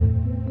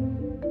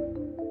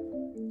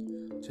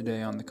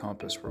Today on The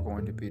Compass, we're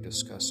going to be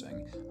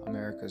discussing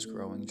America's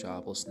growing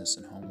joblessness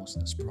and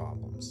homelessness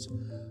problems.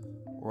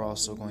 We're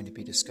also going to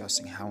be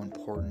discussing how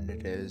important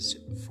it is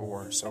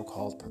for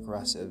so-called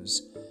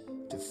progressives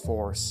to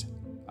force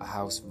a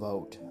House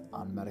vote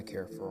on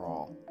Medicare for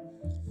All,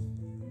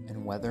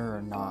 and whether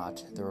or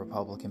not the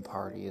Republican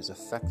Party is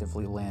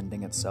effectively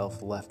landing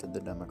itself left of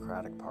the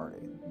Democratic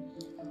Party.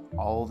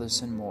 All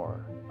this and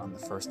more on the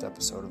first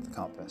episode of The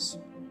Compass.